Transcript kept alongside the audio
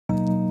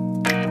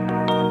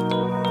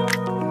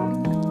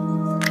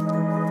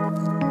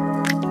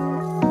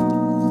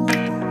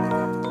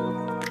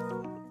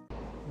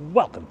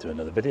Welcome to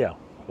another video,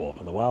 Walk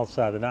on the Wild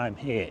Side, and I'm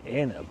here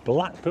in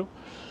Blackpool,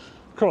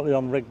 currently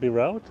on Rigby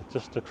Road,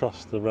 just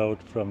across the road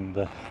from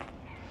the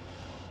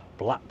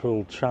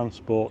Blackpool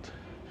Transport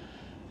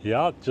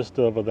Yard, just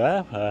over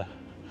there, where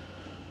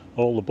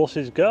all the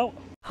buses go.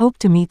 Hope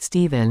to meet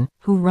Stephen,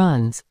 who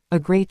runs a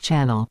great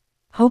channel.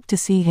 Hope to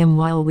see him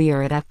while we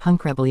are at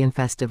Punk Rebellion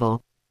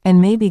Festival, and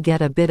maybe get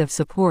a bit of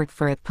support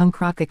for at Punk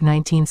Rock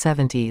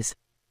 1970s.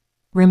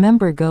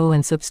 Remember, go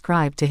and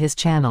subscribe to his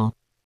channel.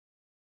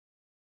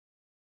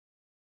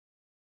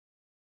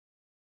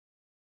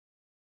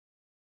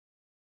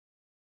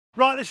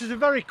 Right, this is a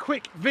very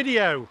quick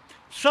video.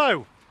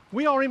 So,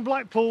 we are in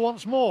Blackpool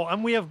once more,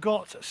 and we have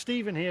got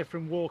Stephen here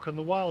from Walk on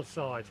the Wild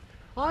Side.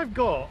 I've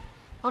got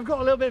a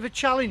little bit of a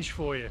challenge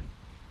for you.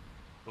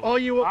 Are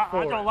you up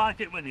for it? I don't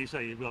like it when you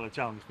say you've got a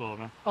challenge for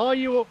me. Are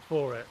you up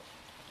for it?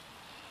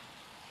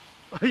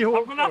 Are you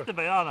up I'm gonna have to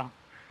be, aren't I?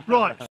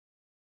 Right.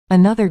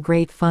 Another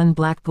great fun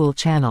Blackpool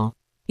channel.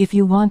 If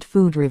you want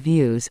food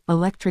reviews,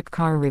 electric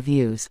car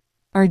reviews,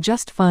 or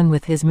just fun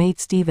with his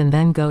mate Stephen,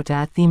 then go to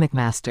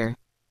 @TheMcMaster.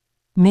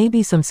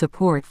 Maybe some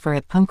support for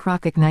at Punk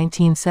Rock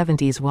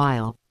 1970s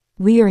while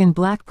we are in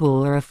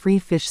Blackpool, or a free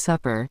fish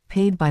supper,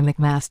 paid by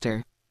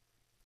McMaster.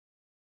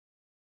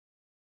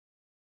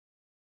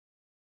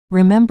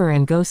 Remember,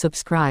 and go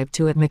subscribe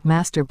to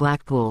 @McMaster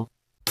Blackpool.